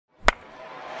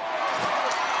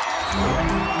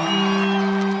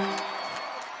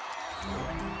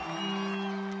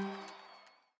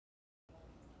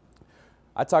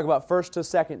I talk about first to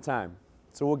second time.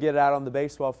 So we'll get out on the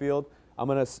baseball field. I'm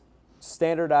going to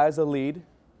standardize a lead.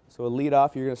 So a lead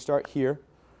off, you're going to start here.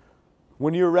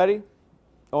 When you're ready,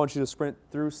 I want you to sprint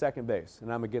through second base,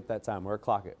 and I'm going to get that time or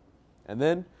clock it. And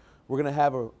then we're going to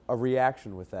have a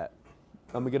reaction with that.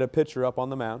 I'm going to get a pitcher up on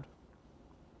the mound.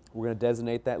 We're going to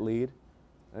designate that lead.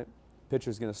 Right?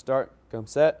 Pitcher's going to start, come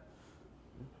set.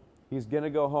 He's going to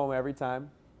go home every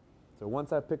time. So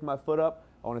once I pick my foot up,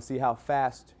 I want to see how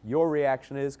fast your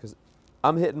reaction is, because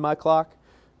I'm hitting my clock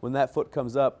when that foot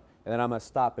comes up, and then I'm going to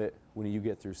stop it when you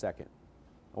get through second.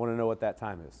 I want to know what that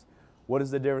time is. What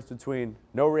is the difference between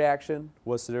no reaction?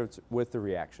 What's the difference with the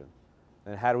reaction?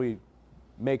 And how do we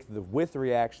make the with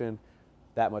reaction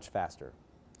that much faster?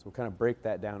 So we'll kind of break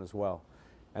that down as well.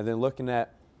 And then looking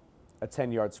at a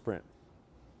 10-yard sprint.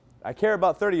 I care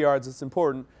about 30 yards, it's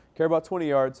important. Care about 20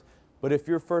 yards, but if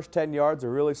your first 10 yards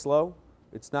are really slow,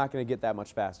 it's not going to get that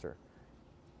much faster.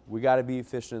 We got to be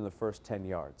efficient in the first 10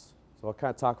 yards. So I'll kind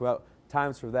of talk about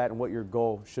times for that and what your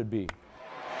goal should be.